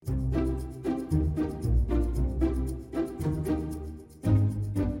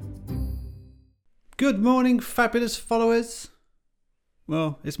Good morning, fabulous followers.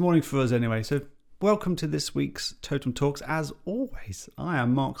 Well, it's morning for us anyway, so welcome to this week's Totem Talks. As always, I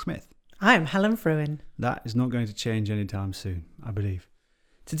am Mark Smith. I am Helen Fruin. That is not going to change anytime soon, I believe.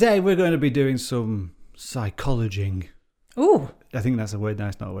 Today we're going to be doing some psychologing. Ooh. I think that's a word. No,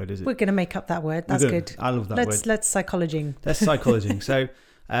 it's not a word, is it? We're going to make up that word. That's good. I love that word. Let's psychologing. Let's psychologing. So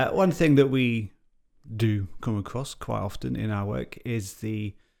one thing that we do come across quite often in our work is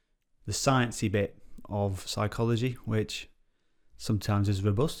the sciencey bit of psychology, which sometimes is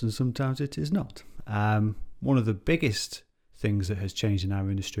robust and sometimes it is not. One of the biggest things that has changed in our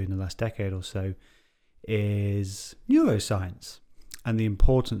industry in the last decade or so is neuroscience and the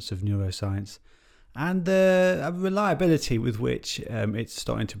importance of neuroscience and the reliability with which it's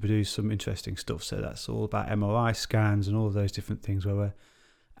starting to produce some interesting stuff. So that's all about MRI scans and all of those different things where we're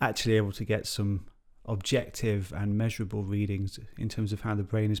actually able to get some objective and measurable readings in terms of how the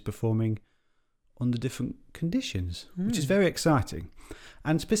brain is performing under different conditions, which is very exciting.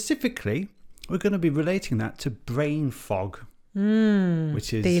 And specifically, we're going to be relating that to brain fog,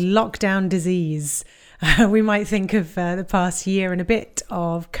 which is the lockdown disease. We might think of the past year and a bit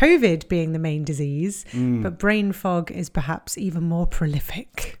of COVID being the main disease, but brain fog is perhaps even more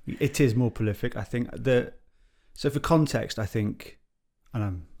prolific. It is more prolific, I think. So for context, I think,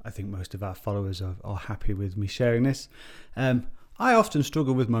 and I think most of our followers are happy with me sharing this. I often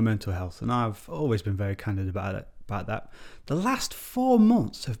struggle with my mental health, and I've always been very candid about that. The last 4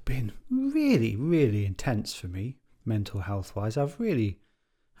 months have been really, really intense for me, mental health-wise. I've really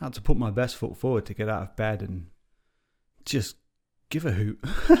had to put my best foot forward to get out of bed and just give a hoot,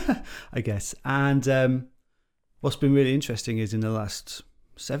 I guess. And what's been really interesting is in the last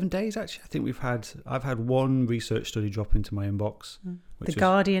 7 days, actually, I think I've had one research study drop into my inbox. The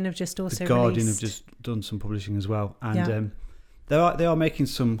Guardian have just also The Guardian released. have just done some publishing as well. And they are making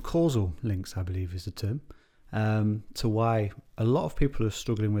some causal links, I believe is the term, to why a lot of people are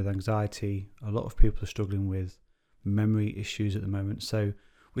struggling with anxiety. A lot of people are struggling with memory issues at the moment. So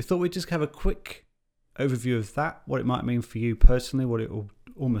we thought we'd just have a quick overview of that, what it might mean for you personally, what it will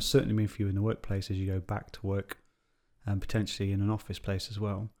almost certainly mean for you in the workplace as you go back to work, and potentially in an office place as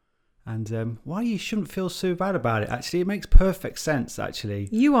well. And why you shouldn't feel so bad about it. Actually, it makes perfect sense, actually.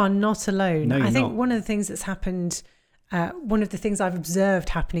 You are not alone. No, I think not. one of the things that's happened, one of the things I've observed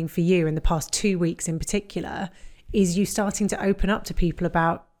happening for you in the past 2 weeks in particular, is you starting to open up to people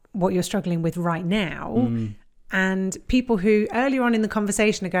about what you're struggling with right now. And people who earlier on in the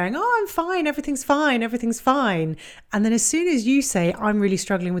conversation are going, oh, I'm fine, everything's fine. And then as soon as you say, I'm really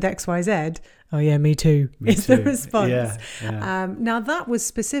struggling with XYZ, oh yeah, me too, is the response. Yeah. Now that was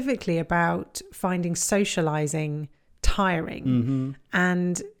specifically about finding socializing tiring.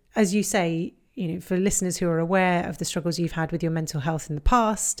 And as you say, for listeners who are aware of the struggles you've had with your mental health in the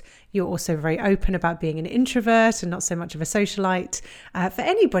past, you're also very open about being an introvert and not so much of a socialite. For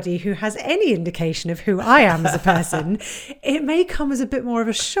anybody who has any indication of who I am as a person, it may come as a bit more of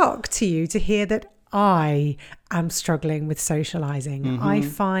a shock to you to hear that I am struggling with socializing. I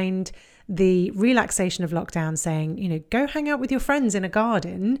find the relaxation of lockdown saying, go hang out with your friends in a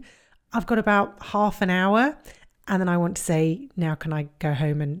garden. I've got about half an hour. And then I want to say, now can I go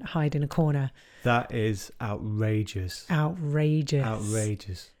home and hide in a corner? That is outrageous.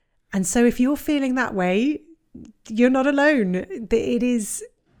 Outrageous. And so if you're feeling that way, you're not alone. It is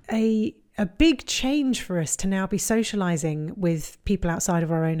a big change for us to now be socializing with people outside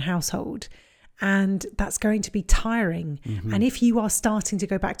of our own household. And that's going to be tiring. And if you are starting to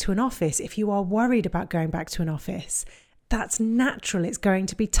go back to an office, if you are worried about going back to an office, that's natural. It's going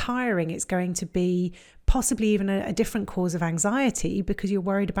to be tiring. It's going to be possibly even a different cause of anxiety because you're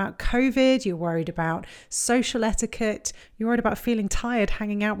worried about COVID, you're worried about social etiquette, you're worried about feeling tired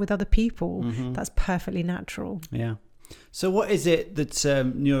hanging out with other people. That's perfectly natural. Yeah. So what is it that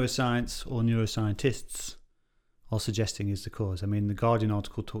neuroscience or neuroscientists are suggesting is the cause? I mean, the Guardian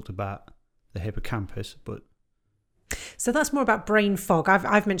article talked about the hippocampus, but... So that's more about brain fog.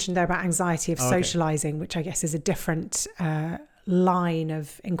 I've mentioned there about anxiety of socializing, which I guess is a different line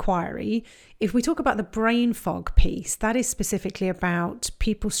of inquiry. If we talk about the brain fog piece, that is specifically about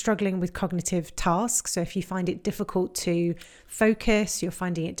people struggling with cognitive tasks. So if you find it difficult to focus, you're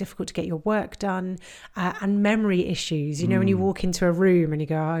finding it difficult to get your work done, and memory issues, when you walk into a room and you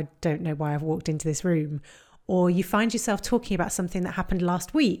go, I don't know why I've walked into this room. Or you find yourself talking about something that happened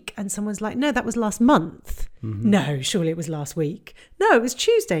last week and someone's like, no, that was last month. No, surely it was last week. No, it was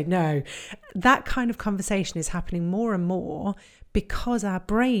Tuesday. No, that kind of conversation is happening more and more because our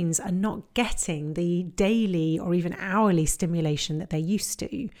brains are not getting the daily or even hourly stimulation that they're used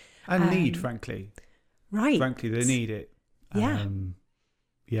to. And need, frankly. Right. Frankly, they need it. Yeah.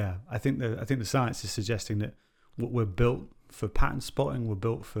 Yeah, I think the science is suggesting that we're built for pattern spotting, we're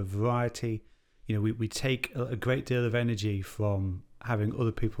built for variety. You know, we take a great deal of energy from having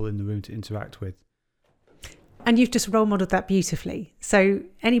other people in the room to interact with. And you've just role modelled that beautifully. So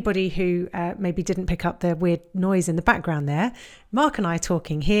anybody who maybe didn't pick up the weird noise in the background there, Mark and I are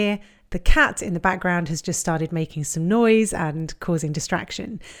talking here. The cat in the background has just started making some noise and causing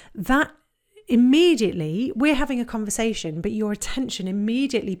distraction. That immediately, we're having a conversation, but your attention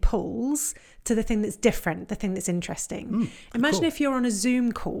immediately pulls to the thing that's different, the thing that's interesting. Imagine if you're on a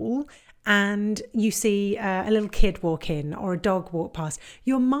Zoom call and you see a little kid walk in or a dog walk past,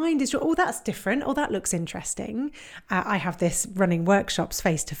 your mind is, oh, that's different. Oh, that looks interesting. I have this running workshops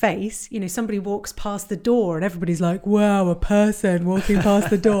face to face. You know, somebody walks past the door and everybody's like, wow, a person walking past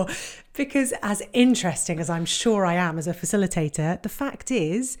the door. Because as interesting as I'm sure I am as a facilitator, the fact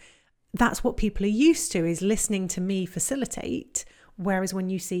is that's what people are used to, is listening to me facilitate. Whereas when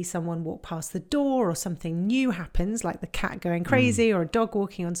you see someone walk past the door or something new happens, like the cat going crazy or a dog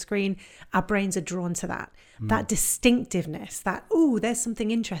walking on screen, our brains are drawn to that distinctiveness, that, oh, there's something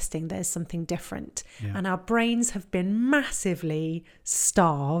interesting, there's something different. Yeah. And our brains have been massively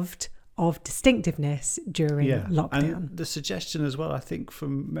starved of distinctiveness during lockdown. And the suggestion as well, I think,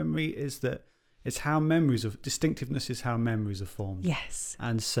 from memory is that it's how distinctiveness is how memories are formed. Yes.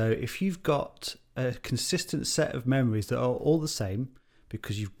 And so if you've got a consistent set of memories that are all the same,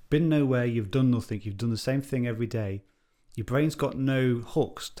 because you've been nowhere, you've done nothing, you've done the same thing every day, your brain's got no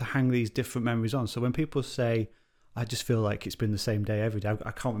hooks to hang these different memories on. So when people say, I just feel like it's been the same day every day,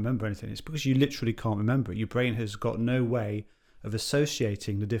 I can't remember anything, it's because you literally can't remember it. Your brain has got no way of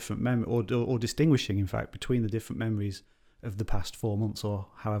associating the different memory or distinguishing, in fact, between the different memories of the past 4 months or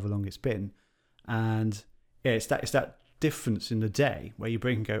however long it's been. And yeah, it's that difference in the day where your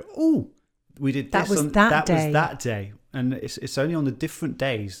brain can go, oh, we did this. That was that day. And it's only on the different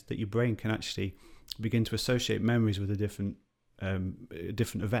days that your brain can actually begin to associate memories with a different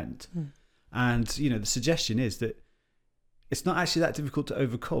event. And, you know, the suggestion is that it's not actually that difficult to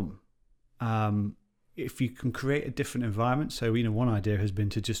overcome. If you can create a different environment. So, you know, one idea has been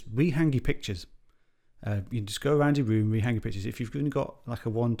to just rehang your pictures. You just go around your room, rehang your pictures. If you've only got like a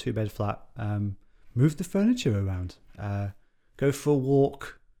 1-2 bed flat, move the furniture around. Go for a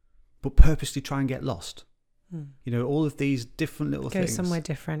walk, but purposely try and get lost. You know, all of these different little things. Go somewhere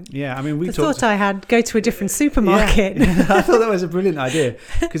different. Yeah, I mean, thought I had go to a different supermarket. Yeah. I thought that was a brilliant idea,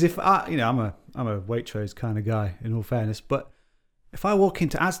 because if I'm a Waitrose kind of guy, in all fairness, but if I walk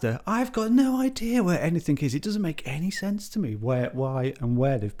into Asda, I've got no idea where anything is. It doesn't make any sense to me why and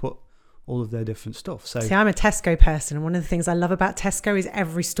where they've put all of their different stuff. So, see, I'm a Tesco person, and one of the things I love about Tesco is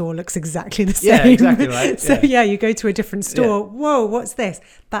every store looks exactly the same. Yeah, exactly right. So you go to a different store. Yeah. Whoa, what's this?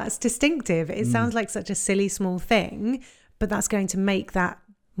 That's distinctive. It sounds like such a silly small thing, but that's going to make that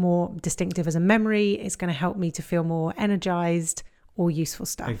more distinctive as a memory. It's going to help me to feel more energized, all useful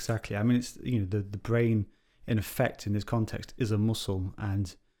stuff. Exactly. I mean, it's, you know, the brain in effect in this context is a muscle,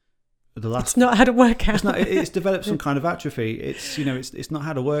 and it's not had a workout. It's developed some kind of atrophy. It's, you know, it's not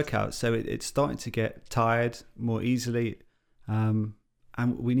had a workout, so it's starting to get tired more easily, and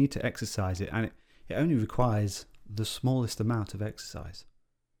we need to exercise it, and it only requires the smallest amount of exercise.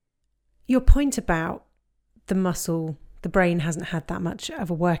 Your point about the muscle, the brain hasn't had that much of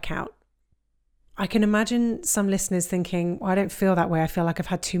a workout. I can imagine some listeners thinking, well, I don't feel that way. I feel like I've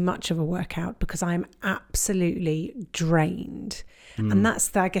had too much of a workout because I'm absolutely drained. And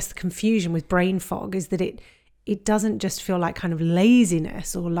that's, I guess, the confusion with brain fog, is that it doesn't just feel like kind of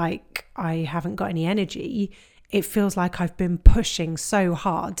laziness or like I haven't got any energy. It feels like I've been pushing so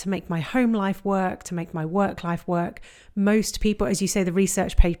hard to make my home life work, to make my work life work. Most people, as you say, the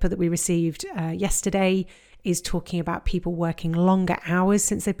research paper that we received yesterday is talking about people working longer hours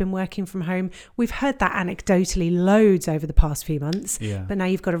since they've been working from home. We've heard that anecdotally loads over the past few months, but now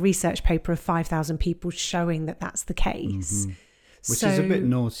you've got a research paper of 5,000 people showing that that's the case. Which is a bit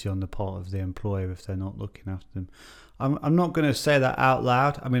naughty on the part of the employer if they're not looking after them. I'm not going to say that out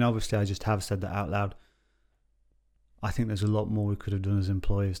loud. I mean, obviously I just have said that out loud. I think there's a lot more we could have done as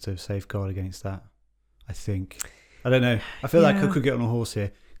employers to safeguard against that. I think. I don't know. I feel like I could get on a horse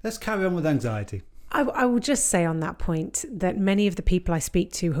here. Let's carry on with anxiety. I will just say on that point that many of the people I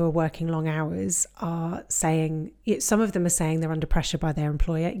speak to who are working long hours are saying, some of them are saying they're under pressure by their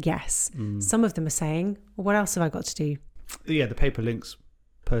employer. Yes. Some of them are saying, well, what else have I got to do? Yeah, the paper links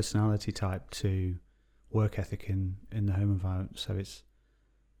personality type to work ethic in the home environment. So it's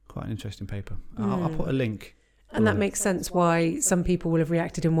quite an interesting paper. I'll put a link. And that makes sense why some people will have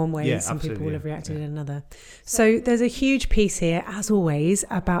reacted in one way and some people will have reacted in another. So there's a huge piece here, as always,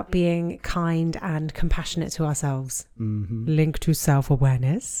 about being kind and compassionate to ourselves. Link to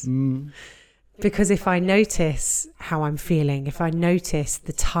self-awareness. Because if I notice how I'm feeling, if I notice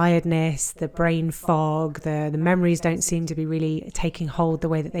the tiredness, the brain fog, the memories don't seem to be really taking hold the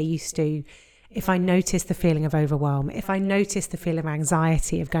way that they used to, if I notice the feeling of overwhelm, if I notice the feeling of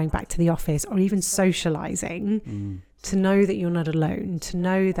anxiety of going back to the office or even socializing, to know that you're not alone, to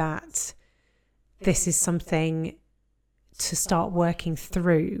know that this is something to start working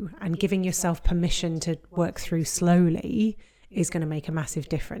through, and giving yourself permission to work through slowly is going to make a massive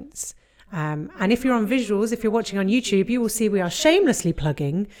difference. And if you're on visuals, if you're watching on YouTube, you will see we are shamelessly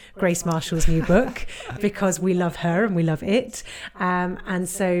plugging Grace Marshall's new book because we love her and we love it. And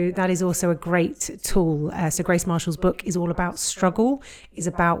so that is also a great tool. So Grace Marshall's book is all about struggle, is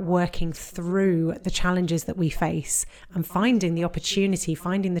about working through the challenges that we face and finding the opportunity,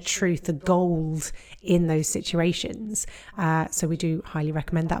 finding the truth, the gold in those situations. So we do highly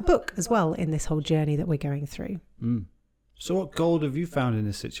recommend that book as well in this whole journey that we're going through. So what gold have you found in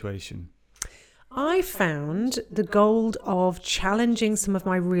this situation? I found the gold of challenging some of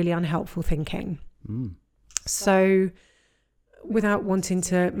my really unhelpful thinking. So without wanting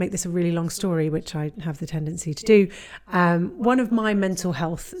to make this a really long story, which I have the tendency to do, one of my mental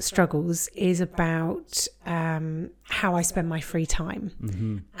health struggles is about how I spend my free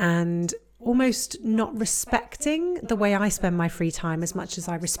time and almost not respecting the way I spend my free time as much as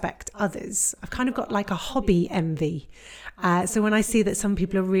I respect others. I've kind of got like a hobby envy. So when I see that some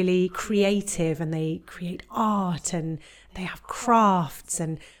people are really creative and they create art and they have crafts,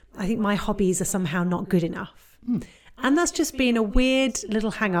 and I think my hobbies are somehow not good enough. And that's just been a weird little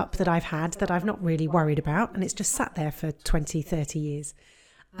hang up that I've had that I've not really worried about. And it's just sat there for 20, 30 years.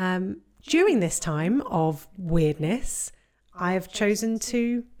 During this time of weirdness, I have chosen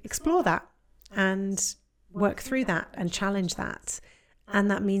to explore that and work through that and challenge that.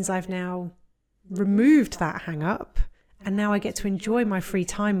 And that means I've now removed that hang up. And now I get to enjoy my free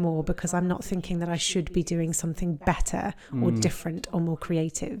time more because I'm not thinking that I should be doing something better or different or more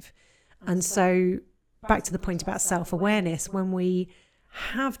creative. And so back to the point about self-awareness, when we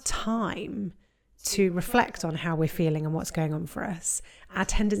have time to reflect on how we're feeling and what's going on for us, our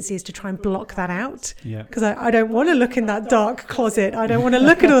tendency is to try and block that out. Because I don't want to look in that dark closet. I don't want to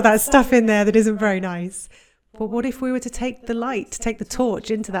look at all that stuff in there that isn't very nice. But what if we were to take the light, to take the torch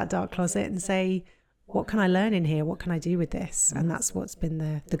into that dark closet and say, what can I learn in here? What can I do with this? And that's what's been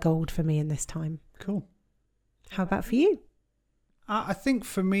the gold for me in this time. Cool. How about for you? I think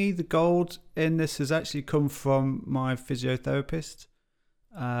for me, the gold in this has actually come from my physiotherapist,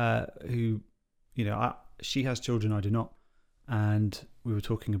 who, she has children, I do not. And we were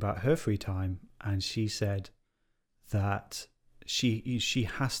talking about her free time, and she said that she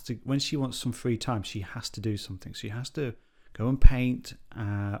has to, when she wants some free time, she has to do something. She has to go and paint,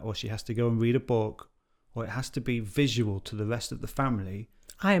 or she has to go and read a book, or it has to be visual to the rest of the family.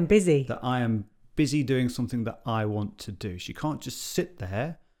 I am busy. That I am busy doing something that I want to do. She can't just sit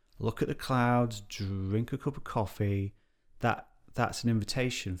there, look at the clouds, drink a cup of coffee. That's an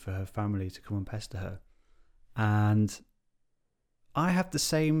invitation for her family to come and pester her. And I have the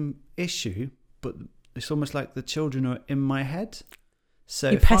same issue, but it's almost like the children are in my head. So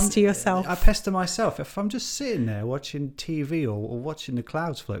you pester yourself. I pester myself. If I'm just sitting there watching TV or watching the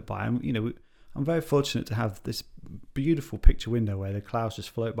clouds float by, I'm very fortunate to have this beautiful picture window where the clouds just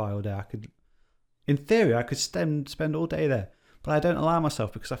float by all day. In theory, I could spend all day there, but I don't allow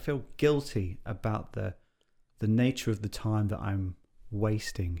myself because I feel guilty about the nature of the time that I'm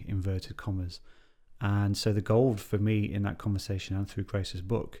wasting, inverted commas. And so the gold for me in that conversation and through Grace's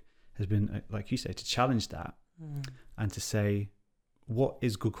book has been, like you say, to challenge that and to say, what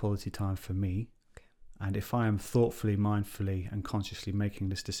is good quality time for me? Okay. And if I am thoughtfully, mindfully and consciously making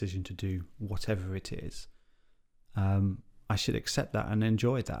this decision to do whatever it is, I should accept that and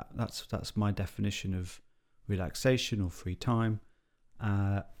enjoy that. That's my definition of relaxation or free time,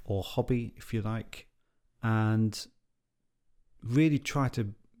 or hobby, if you like, and really try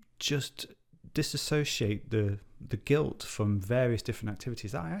to just disassociate the guilt from various different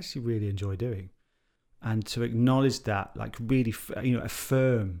activities that I actually really enjoy doing, and to acknowledge that, like really,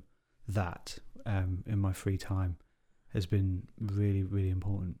 affirm that in my free time has been really, really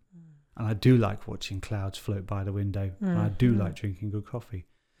important. And I do like watching clouds float by the window. And I do like drinking good coffee.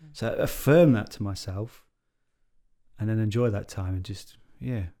 So affirm that to myself and then enjoy that time and just,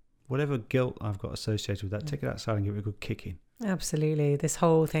 whatever guilt I've got associated with that, take it outside and give it a good kicking. Absolutely. This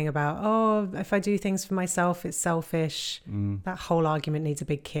whole thing about, if I do things for myself, it's selfish. That whole argument needs a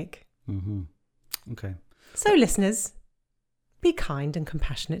big kick. Okay. So, listeners, be kind and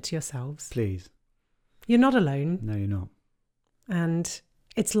compassionate to yourselves. Please. You're not alone. No, you're not. And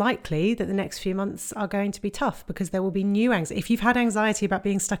it's likely that the next few months are going to be tough because there will be new anxiety. If you've had anxiety about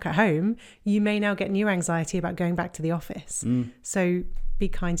being stuck at home, you may now get new anxiety about going back to the office. So be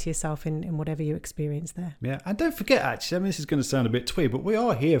kind to yourself in whatever you experience there. Yeah, and don't forget, actually, I mean, this is going to sound a bit twee, but we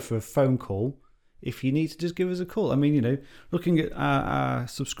are here for a phone call. If you need to just give us a call. I mean, looking at our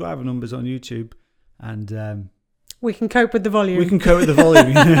subscriber numbers on YouTube, and we can cope with the volume.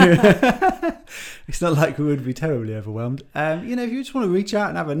 It's not like we would be terribly overwhelmed. If you just want to reach out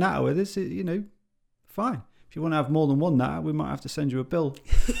and have a natter with us, fine. If you want to have more than one natter, we might have to send you a bill.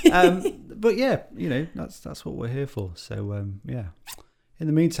 But yeah, that's what we're here for. So yeah. In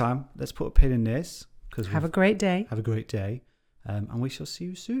the meantime, let's put a pin in this. Have a great day. Have a great day. And we shall see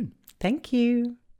you soon. Thank you.